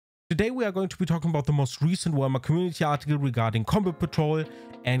Today we are going to be talking about the most recent Warhammer community article regarding Combat Patrol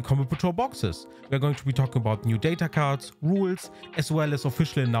and Combat Patrol boxes. We are going to be talking about new data cards, rules, as well as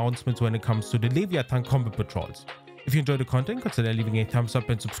official announcements when it comes to the Leviathan Combat Patrols. If you enjoy the content, consider leaving a thumbs up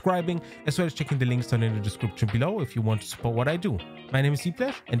and subscribing, as well as checking the links down in the description below if you want to support what I do. My name is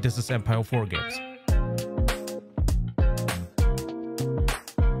Senpai, and this is Empire of Wargames.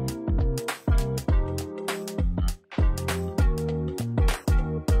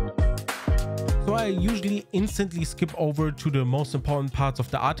 So I usually instantly skip over to the most important parts of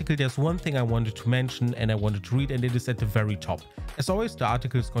the article. There's one thing I wanted to mention and I wanted to read, and it is at the very top. As always, the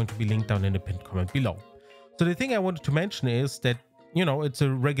article is going to be linked down in the pinned comment below. So the thing I wanted to mention is that, you know, it's a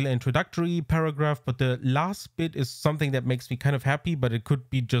regular introductory paragraph, but the last bit is something that makes me kind of happy, but it could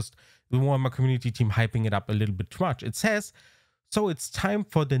be just the Warhammer community team hyping it up a little bit too much. It says, so it's time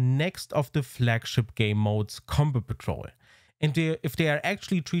for the next of the flagship game modes, Combat Patrol. And if they are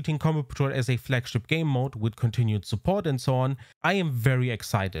actually treating Combat Patrol as a flagship game mode with continued support and so on, I am very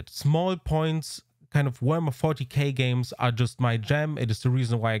excited. Small points, kind of Warhammer 40k games are just my jam. It is the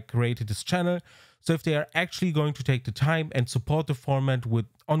reason why I created this channel. So if they are actually going to take the time and support the format with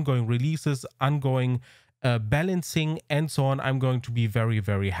ongoing releases, ongoing balancing and so on, I'm going to be very,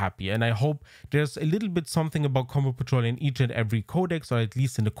 very happy. And I hope there's a little bit something about Combat Patrol in each and every codex, or at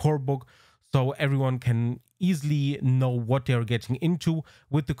least in the core book, so everyone can easily know what they're getting into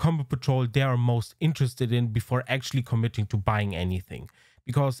with the Combat Patrol they are most interested in before actually committing to buying anything.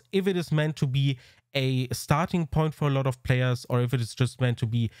 Because if it is meant to be a starting point for a lot of players, or if it is just meant to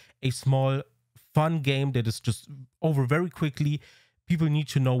be a small fun game that is just over very quickly, people need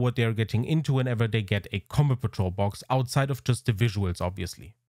to know what they're getting into whenever they get a Combat Patrol box, outside of just the visuals,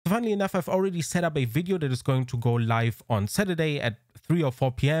 obviously. Funnily enough, I've already set up a video that is going to go live on Saturday at 3 or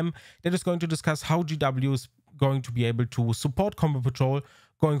 4 p.m. that is going to discuss how GW is going to be able to support Combat Patrol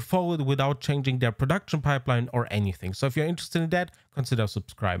going forward without changing their production pipeline or anything. So if you're interested in that, consider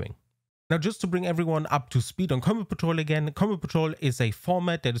subscribing. Now, just to bring everyone up to speed on Combat Patrol again, Combat Patrol is a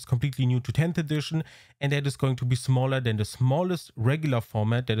format that is completely new to 10th edition, and that is going to be smaller than the smallest regular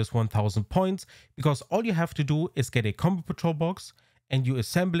format that is 1000 points, because all you have to do is get a Combat Patrol box, and you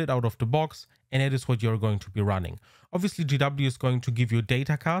assemble it out of the box, and that is what you're going to be running. Obviously, GW is going to give you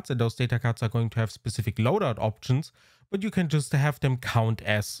data cards, and those data cards are going to have specific loadout options, but you can just have them count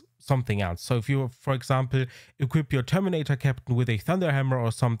as something else. So if you, for example, equip your Terminator captain with a Thunderhammer or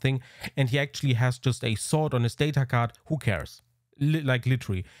something, and he actually has just a sword on his data card, who cares? Like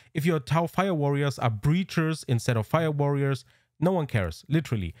literally. If your Tau Fire Warriors are Breachers instead of Fire Warriors, no one cares,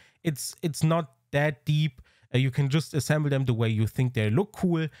 literally. It's not that deep. You can just assemble them the way you think they look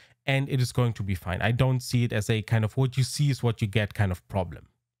cool, and it is going to be fine. I don't see it as a kind of what you see is what you get kind of problem.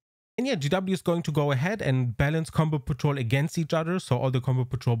 And yeah, GW is going to go ahead and balance Combat Patrol against each other. So all the Combat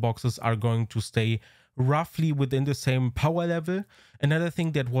Patrol boxes are going to stay roughly within the same power level. Another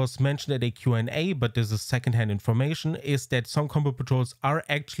thing that was mentioned at a Q&A, but this is secondhand information, is that some Combat Patrols are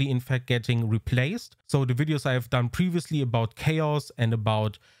actually in fact getting replaced. So the videos I have done previously about Chaos and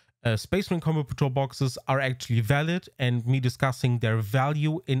about Space Marine Combat Patrol boxes are actually valid, and me discussing their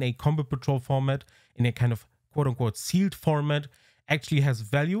value in a Combat Patrol format, in a kind of quote-unquote sealed format, actually has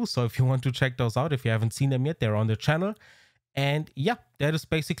value. So if you want to check those out, if you haven't seen them yet, they're on the channel. And yeah, that is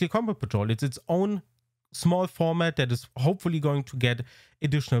basically Combat Patrol. It's its own small format that is hopefully going to get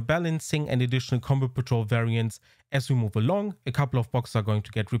additional balancing and additional Combat Patrol variants as we move along. A couple of boxes are going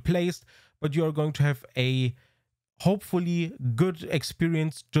to get replaced, but you are going to have a hopefully good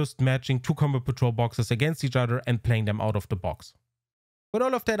experience just matching two Combat Patrol boxes against each other and playing them out of the box. With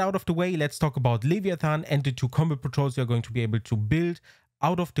all of that out of the way, let's talk about Leviathan and the two Combat Patrols you're going to be able to build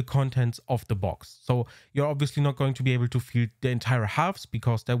out of the contents of the box. So you're obviously not going to be able to field the entire halves,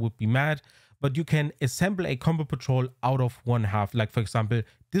 because that would be mad, but you can assemble a Combat Patrol out of one half. Like, for example,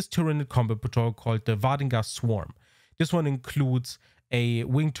 this Tyranid Combat Patrol called the Vardingar Swarm. This one includes a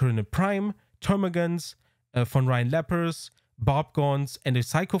Winged Tyranid Prime, Termagants, von Ryan Lepers, Barbgons, and a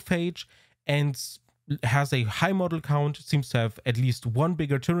Psychophage, and has a high model count, seems to have at least one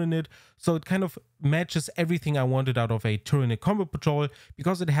bigger Tyranid, so it kind of matches everything I wanted out of a Tyranid Combat Patrol,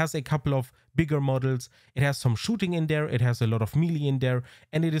 because it has a couple of bigger models, it has some shooting in there, it has a lot of melee in there,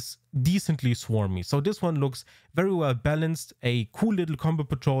 and it is decently swarmy. So this one looks very well balanced, a cool little Combat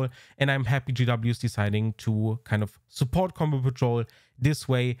Patrol, and I'm happy GW is deciding to kind of support Combat Patrol this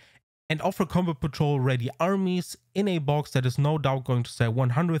way, and offer Combat Patrol ready armies in a box that is no doubt going to sell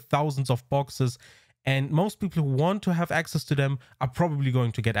 100,000 of boxes, and most people who want to have access to them are probably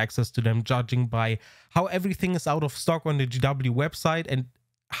going to get access to them, judging by how everything is out of stock on the GW website and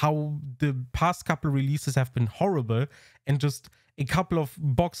how the past couple releases have been horrible, and just a couple of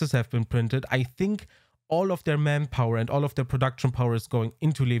boxes have been printed. I think all of their manpower and all of their production power is going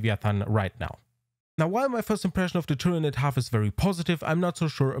into Leviathan right now. Now, while my first impression of the Tyranid half is very positive, I'm not so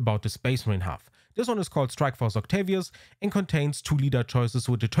sure about the Space Marine half. This one is called Strikeforce Octavius and contains 2 leader choices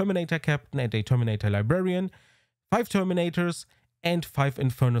with a Terminator Captain and a Terminator Librarian, 5 Terminators, and 5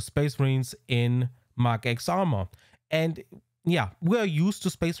 Inferno Space Marines in Mark X armor. And yeah, we are used to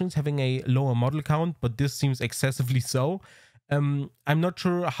Space Marines having a lower model count, but this seems excessively so. I'm not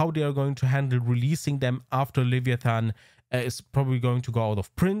sure how they are going to handle releasing them after Leviathan is probably going to go out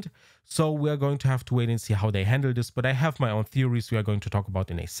of print. So we are going to have to wait and see how they handle this, but I have my own theories we are going to talk about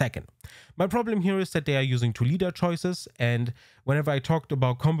in a second. My problem here is that they are using 2 leader choices, and whenever I talked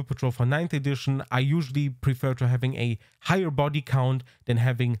about Combat Patrol for 9th edition, I usually prefer to having a higher body count than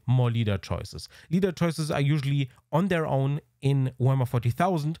having more leader choices. Leader choices are usually on their own in Warhammer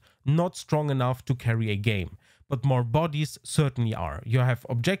 40,000 not strong enough to carry a game. But more bodies certainly are. You have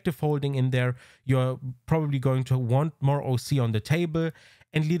objective holding in there, you're probably going to want more OC on the table,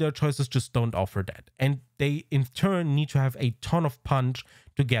 and leader choices just don't offer that. And they in turn need to have a ton of punch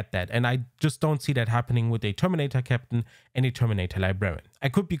to get that. And I just don't see that happening with a Terminator Captain and a Terminator Librarian. I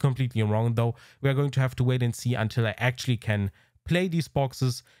could be completely wrong though. We are going to have to wait and see until I actually can play these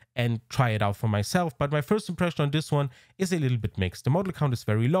boxes and try it out for myself. But my first impression on this one is a little bit mixed. The model count is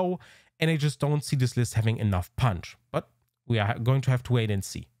very low, and I just don't see this list having enough punch. But we are going to have to wait and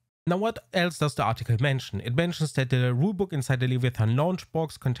see. Now, what else does the article mention? It mentions that the rulebook inside the Leviathan launch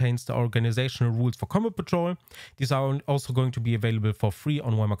box contains the organizational rules for Combat Patrol. These are also going to be available for free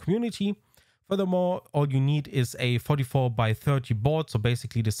on Warhammer Community. Furthermore, all you need is a 44x30 board, so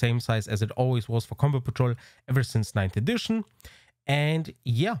basically the same size as it always was for Combat Patrol ever since 9th edition. And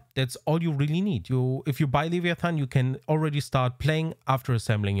yeah, that's all you really need. If you buy Leviathan, you can already start playing after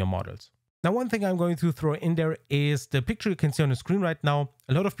assembling your models. Now, one thing I'm going to throw in there is the picture you can see on the screen right now.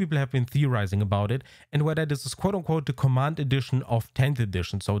 A lot of people have been theorizing about it and whether this is quote-unquote the command edition of 10th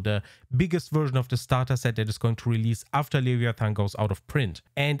edition, so the biggest version of the starter set that is going to release after Leviathan goes out of print.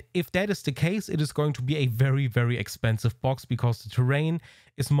 And if that is the case, it is going to be a very, very expensive box because the terrain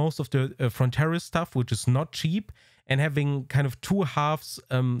is most of the Fronteris stuff, which is not cheap. And having kind of 2 halves,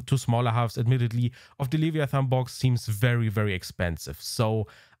 2 smaller halves, admittedly, of the Leviathan box seems very, very expensive. So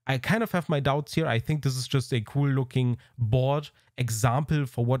I kind of have my doubts here. I think this is just a cool looking board example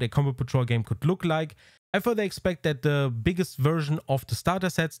for what a Combat Patrol game could look like. I further expect that the biggest version of the starter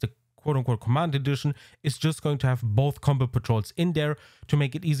sets, the quote-unquote command edition, is just going to have both Combat Patrols in there to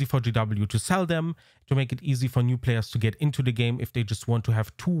make it easy for GW to sell them, to make it easy for new players to get into the game if they just want to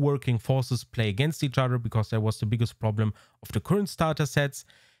have 2 working forces play against each other, because that was the biggest problem of the current starter sets.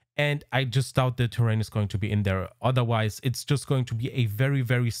 And I just doubt the terrain is going to be in there. Otherwise, it's just going to be a very,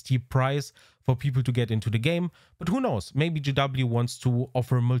 very steep price for people to get into the game. But who knows? Maybe GW wants to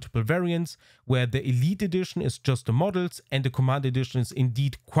offer multiple variants where the Elite Edition is just the models and the Command Edition is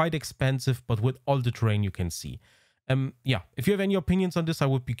indeed quite expensive, but with all the terrain you can see. Yeah, if you have any opinions on this, I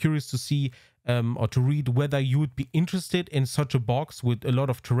would be curious to see or to read whether you would be interested in such a box with a lot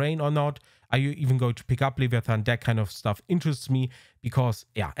of terrain or not. Are you even going to pick up Leviathan? That kind of stuff interests me because,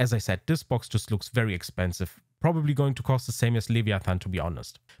 yeah, as I said, this box just looks very expensive. Probably going to cost the same as Leviathan, to be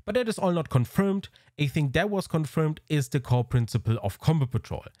honest. But that is all not confirmed. A thing that was confirmed is the core principle of Combat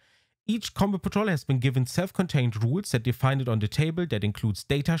Patrol. Each Combat Patrol has been given self-contained rules that define it on the table. That includes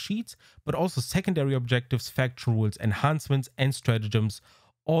data sheets, but also secondary objectives, faction rules, enhancements, and stratagems,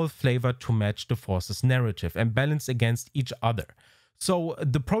 all flavored to match the force's narrative and balanced against each other. So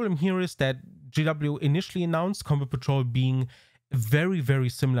the problem here is that GW initially announced Combat Patrol being very, very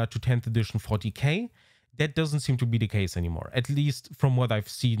similar to 10th edition 40k. That doesn't seem to be the case anymore, at least from what I've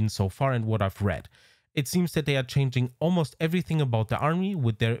seen so far and what I've read. It seems that they are changing almost everything about the army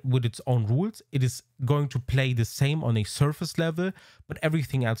with its own rules. It is going to play the same on a surface level, but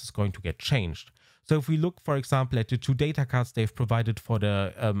everything else is going to get changed. So if we look, for example, at the 2 data cards they've provided for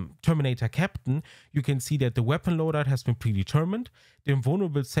the Terminator Captain, you can see that the weapon loadout has been predetermined. The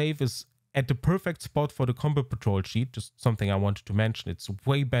invulnerable save is at the perfect spot for the Combat Patrol sheet, just something I wanted to mention. It's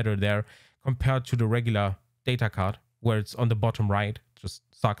way better there compared to the regular data card, where it's on the bottom right. It just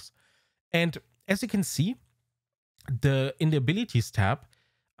sucks. And as you can see, in the abilities tab,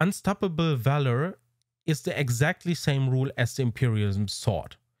 Unstoppable Valor is the exactly same rule as the Imperialism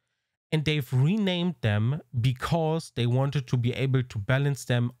Sword. And they've renamed them because they wanted to be able to balance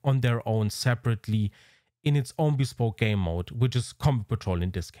them on their own separately in its own bespoke game mode, which is Combat Patrol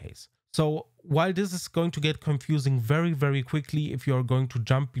in this case. So while this is going to get confusing very, very quickly if you're going to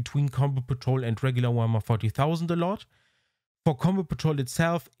jump between Combat Patrol and regular Warhammer 40,000 a lot, for Combat Patrol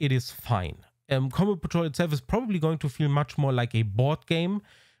itself, it is fine. Combat Patrol itself is probably going to feel much more like a board game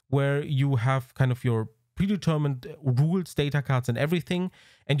where you have kind of your predetermined rules, data cards and everything,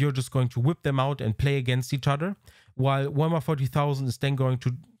 and you're just going to whip them out and play against each other, while Warhammer 40,000 is then going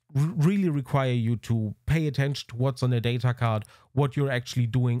to really require you to pay attention to what's on the data card, what you're actually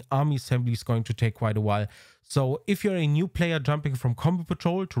doing. Army assembly is going to take quite a while. So if you're a new player jumping from Combat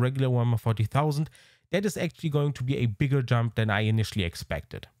Patrol to regular Warhammer 40,000, that is actually going to be a bigger jump than I initially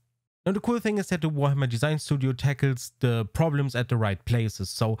expected. Now, the cool thing is that the Warhammer Design Studio tackles the problems at the right places.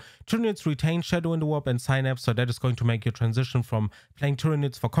 So Tyranids retain Shadow in the Warp and Synapse, so that is going to make your transition from playing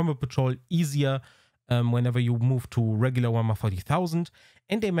Tyranids for Combat Patrol easier whenever you move to regular Warhammer 40,000.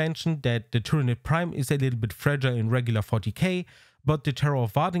 And they mentioned that the Tyranid Prime is a little bit fragile in regular 40k, but the Terror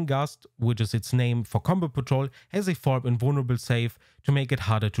of Vardengast, which is its name for Combat Patrol, has a 4-up invulnerable save to make it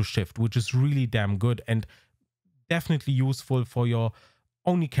harder to shift, which is really damn good and definitely useful for your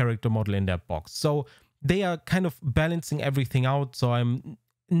only character model in that box. So they are kind of balancing everything out, so I'm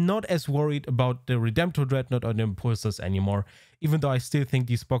not as worried about the Redemptor Dreadnought or the Impulsors anymore, even though I still think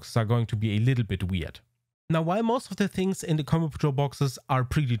these boxes are going to be a little bit weird. Now, while most of the things in the Combat Patrol boxes are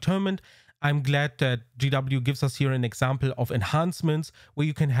predetermined, I'm glad that GW gives us here an example of enhancements where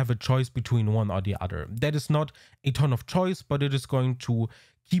you can have a choice between one or the other. That is not a ton of choice, but it is going to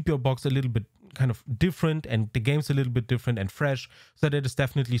keep your box a little bit kind of different and the game's a little bit different and fresh. So that is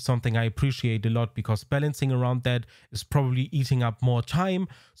definitely something I appreciate a lot, because balancing around that is probably eating up more time.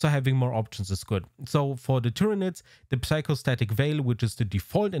 So having more options is good. So for the Tyranids, the Psychostatic Veil, which is the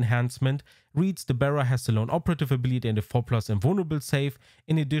default enhancement, reads: the bearer has the lone operative ability and a 4+ invulnerable save.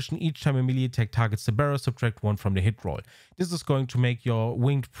 In addition, each time a melee attack targets the bearer, subtract 1 from the hit roll. This is going to make your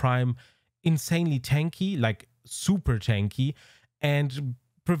Winged Prime insanely tanky, like super tanky, and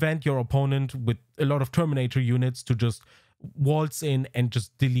prevent your opponent with a lot of Terminator units to just waltz in and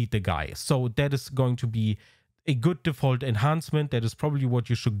just delete the guy. So that is going to be a good default enhancement. That is probably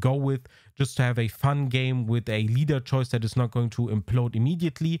what you should go with, just to have a fun game with a leader choice that is not going to implode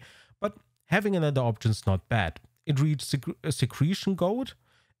immediately. But having another option is not bad. It reads Secretion Goat.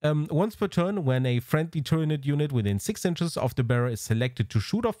 Once per turn, when a friendly Tyranid unit within 6 inches of the bearer is selected to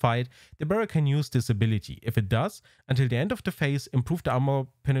shoot or fight, the bearer can use this ability. If it does, until the end of the phase, improve the armor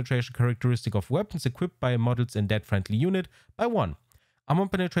penetration characteristic of weapons equipped by models in that friendly unit by 1. Armor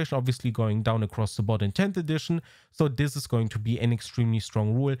penetration obviously going down across the board in 10th edition, so this is going to be an extremely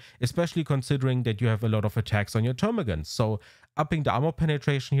strong rule, especially considering that you have a lot of attacks on your Termagants. So upping the armor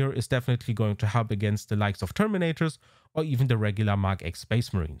penetration here is definitely going to help against the likes of Terminators or even the regular Mark X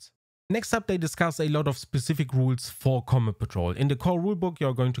Space Marines. Next up, they discuss a lot of specific rules for Combat Patrol. In the core rulebook,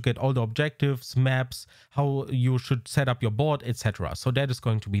 you're going to get all the objectives, maps, how you should set up your board, etc. So that is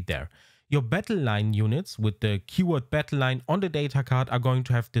going to be there. Your battle line units with the keyword battle line on the data card are going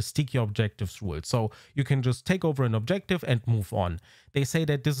to have the sticky objectives rule. So you can just take over an objective and move on. They say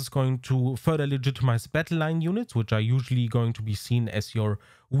that this is going to further legitimize battle line units, which are usually going to be seen as your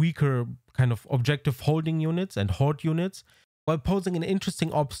weaker kind of objective holding units and horde units, while posing an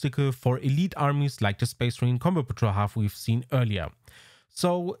interesting obstacle for elite armies like the Space Marine Combat Patrol half we've seen earlier.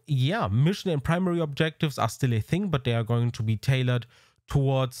 So yeah, mission and primary objectives are still a thing, but they are going to be tailored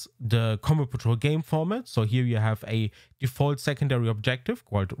towards the Combat Patrol game format. So here you have a default secondary objective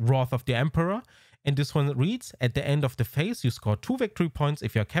called Wrath of the Emperor, and this one reads: at the end of the phase, you score 2 victory points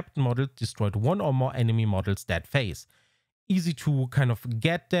if your captain model destroyed 1 or more enemy models that phase. Easy to kind of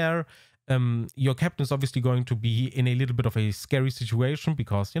get there. Your captain is obviously going to be in a little bit of a scary situation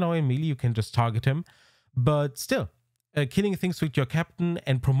because, you know, in melee you can just target him, but still, killing things with your captain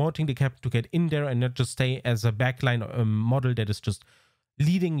and promoting the captain to get in there and not just stay as a backline model that is just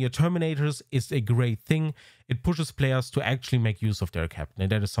leading your Terminators is a great thing. It pushes players to actually make use of their captain,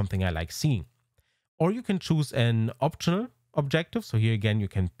 and that is something I like seeing. Or you can choose an optional objective. So here again, you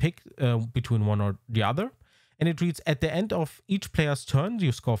can pick between one or the other. And it reads: at the end of each player's turn,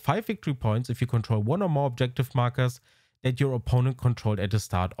 you score 5 victory points if you control 1 or more objective markers that your opponent controlled at the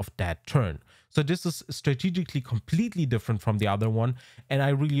start of that turn. So this is strategically completely different from the other one, and I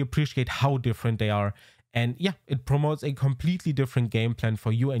really appreciate how different they are. And yeah, it promotes a completely different game plan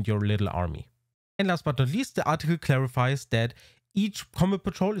for you and your little army. And last but not least, the article clarifies that each Combat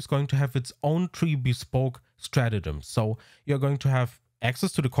Patrol is going to have its own 3 bespoke stratagems. So you're going to have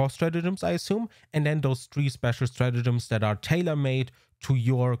access to the core stratagems, I assume, and then those 3 special stratagems that are tailor-made to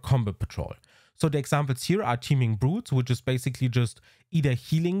your Combat Patrol. So the examples here are Teeming Brutes, which is basically just either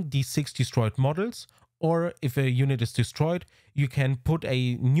healing these 6 destroyed models, or if a unit is destroyed, you can put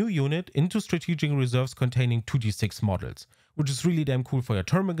a new unit into strategic reserves containing 2d6 models, which is really damn cool for your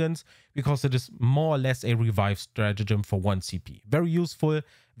termagants because it is more or less a revive stratagem for 1 CP. Very useful,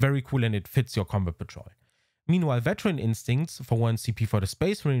 very cool, and it fits your combat patrol. Meanwhile, Veteran Instincts for 1 CP for the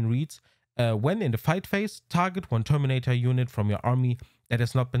Space Marine reads, when in the fight phase, target one Terminator unit from your army that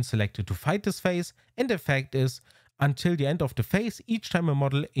has not been selected to fight this phase, and the effect is, until the end of the phase, each time a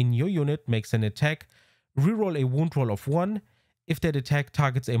model in your unit makes an attack, reroll a wound roll of 1. If that attack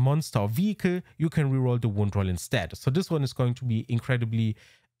targets a monster or vehicle, you can reroll the wound roll instead. So this one is going to be incredibly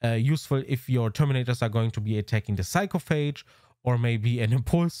useful if your Terminators are going to be attacking the Psychophage or maybe an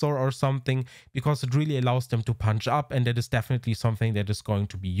Impulsor or something, because it really allows them to punch up, and that is definitely something that is going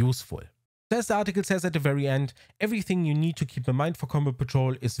to be useful. As the article says at the very end, everything you need to keep in mind for Combat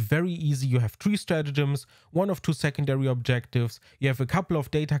Patrol is very easy. You have 3 stratagems, 1 of 2 secondary objectives, you have a couple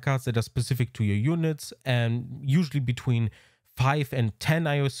of data cards that are specific to your units, and usually between 5 and 10,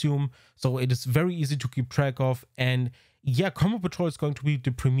 I assume, so it is very easy to keep track of. And yeah, Combat Patrol is going to be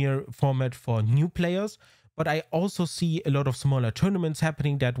the premier format for new players, but I also see a lot of smaller tournaments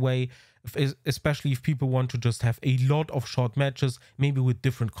happening that way, especially if people want to just have a lot of short matches, maybe with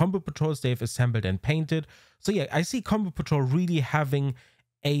different Combat Patrols they've assembled and painted. So yeah, I see Combat Patrol really having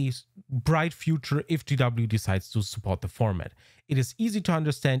a bright future if GW decides to support the format. It is easy to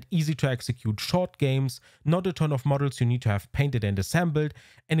understand, easy to execute, short games, not a ton of models you need to have painted and assembled,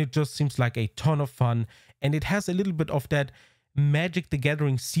 and it just seems like a ton of fun, and it has a little bit of that Magic the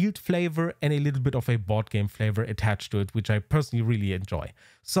Gathering sealed flavor and a little bit of a board game flavor attached to it, which I personally really enjoy.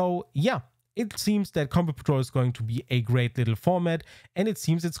 So yeah, it seems that Combat Patrol is going to be a great little format, and it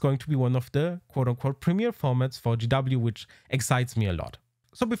seems it's going to be one of the quote-unquote premier formats for GW, which excites me a lot.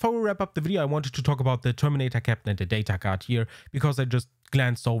 So before we wrap up the video, I wanted to talk about the Terminator Captain and the data card here, because I just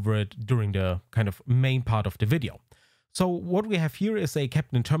glanced over it during the kind of main part of the video. So what we have here is a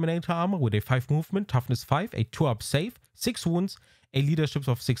Captain Terminator armor with a 5 movement, toughness 5, a 2-up save, 6 wounds, a leadership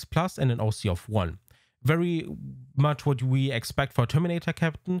of 6+, and an OC of 1. Very much what we expect for a Terminator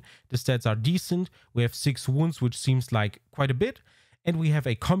Captain. The stats are decent. We have 6 wounds, which seems like quite a bit. And we have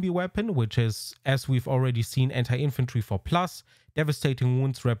a combi weapon, which is, as we've already seen, anti-infantry 4+, devastating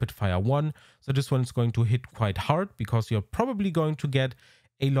wounds, rapid fire 1. So this one is going to hit quite hard, because you're probably going to get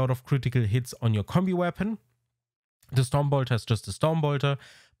a lot of critical hits on your combi weapon. The Stormbolter is just a Stormbolter,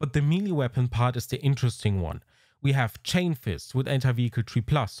 but the melee weapon part is the interesting one. We have Chain Fist with anti-vehicle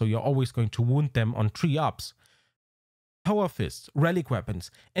 3+, so you're always going to wound them on 3-ups. Power Fist, relic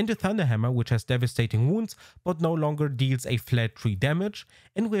weapons, and the Thunderhammer, which has devastating wounds, but no longer deals a flat 3 damage.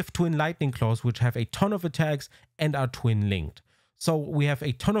 And we have Twin Lightning Claws, which have a ton of attacks and are twin linked. So we have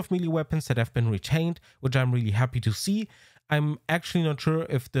a ton of melee weapons that have been retained, which I'm really happy to see. I'm actually not sure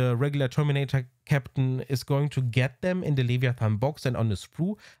if the regular Terminator Captain is going to get them in the Leviathan box and on the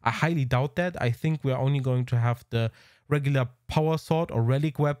sprue. I highly doubt that. I think we're only going to have the regular Power Sword or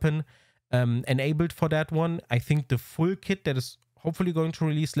Relic Weapon enabled for that one. I think the full kit that is hopefully going to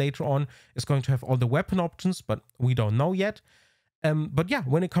release later on is going to have all the weapon options, but we don't know yet. But yeah,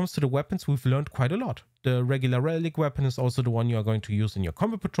 when it comes to the weapons, we've learned quite a lot. The regular Relic Weapon is also the one you are going to use in your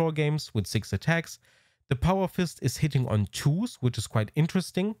Combat Patrol games with 6 attacks. The Power Fist is hitting on 2s, which is quite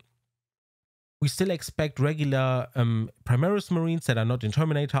interesting. We still expect regular Primaris Marines that are not in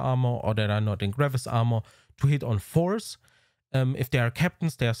Terminator armor or that are not in Gravis armor to hit on 4s. If they are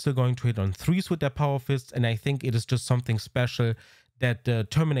captains, they are still going to hit on 3s with their Power Fists, and I think it is just something special that the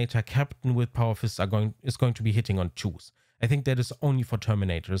Terminator Captain with Power Fists is going to be hitting on 2s. I think that is only for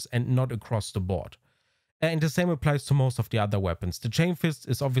Terminators and not across the board. And the same applies to most of the other weapons. The Chain Fist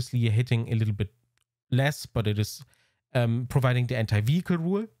is obviously hitting a little bit less, but it is providing the anti-vehicle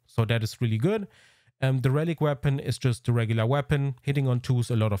rule, so that is really good. The Relic Weapon is just the regular weapon, hitting on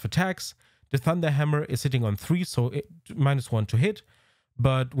 2s, a lot of attacks. The Thunderhammer is hitting on 3, so -1 to hit,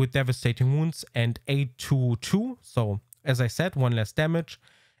 but with devastating wounds and 8/2/2, so as I said, 1 less damage.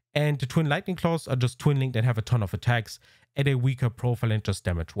 And the Twin Lightning Claws are just twin linked and have a ton of attacks at a weaker profile and just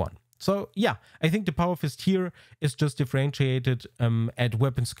damage 1. So yeah, I think the Power Fist here is just differentiated at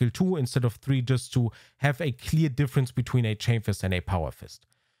weapon skill 2 instead of 3, just to have a clear difference between a Chain Fist and a Power Fist.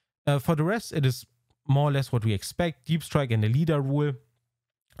 For the rest, it is more or less what we expect. Deep Strike and the Leader rule.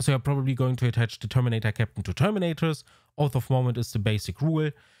 So you're probably going to attach the Terminator Captain to Terminators. Oath of Moment is the basic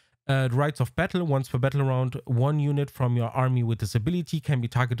rule. The Rites of Battle, once per battle round, 1 unit from your army with this ability can be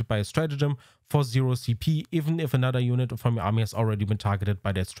targeted by a stratagem for 0 CP, even if another unit from your army has already been targeted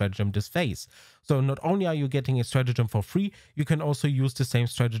by that stratagem this phase. So not only are you getting a stratagem for free, you can also use the same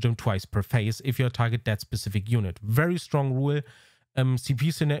stratagem twice per phase if you target that specific unit. Very strong rule.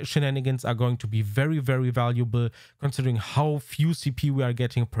 CP shenanigans are going to be very, very valuable considering how few CP we are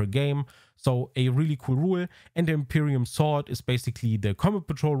getting per game. So a really cool rule. And the Imperium Sword is basically the Combat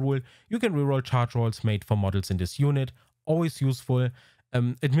Patrol rule. You can reroll charge rolls made for models in this unit. Always useful.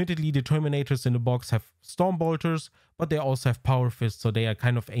 Admittedly, the Terminators in the box have Storm Bolters, but they also have Power Fists, so they are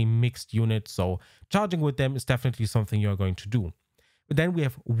kind of a mixed unit. So charging with them is definitely something you're going to do. But then we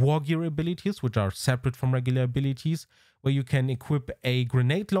have War Gear abilities, which are separate from regular abilities, where you can equip a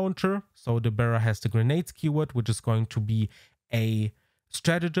grenade launcher. So the bearer has the grenades keyword, which is going to be a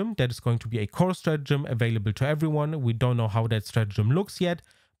stratagem. That is going to be a core stratagem available to everyone. We don't know how that stratagem looks yet,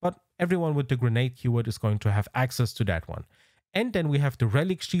 but everyone with the grenade keyword is going to have access to that one. And then we have the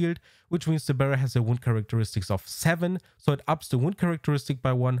Relic Shield, which means the bearer has a wound characteristics of 7, so it ups the wound characteristic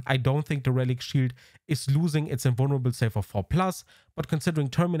by 1. I don't think the Relic Shield is losing its invulnerable save of 4+, but considering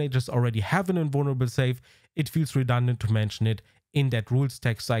Terminators already have an invulnerable save, it feels redundant to mention it in that rules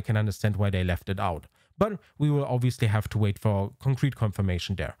text, so I can understand why they left it out. But we will obviously have to wait for concrete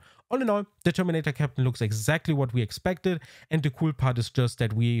confirmation there. All in all, the Terminator Captain looks exactly what we expected, and the cool part is just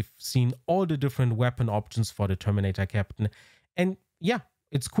that we've seen all the different weapon options for the Terminator Captain. And yeah,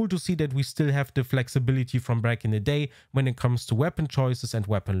 it's cool to see that we still have the flexibility from back in the day when it comes to weapon choices and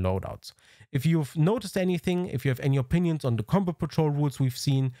weapon loadouts. If you've noticed anything, if you have any opinions on the Combat Patrol rules we've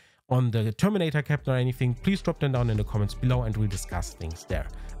seen, on the Terminator Captain or anything, please drop them down in the comments below and we'll discuss things there.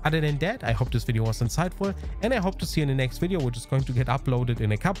 Other than that, I hope this video was insightful, and I hope to see you in the next video, which is going to get uploaded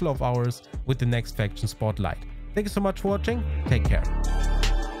in a couple of hours with the next faction spotlight. Thank you so much for watching, take care.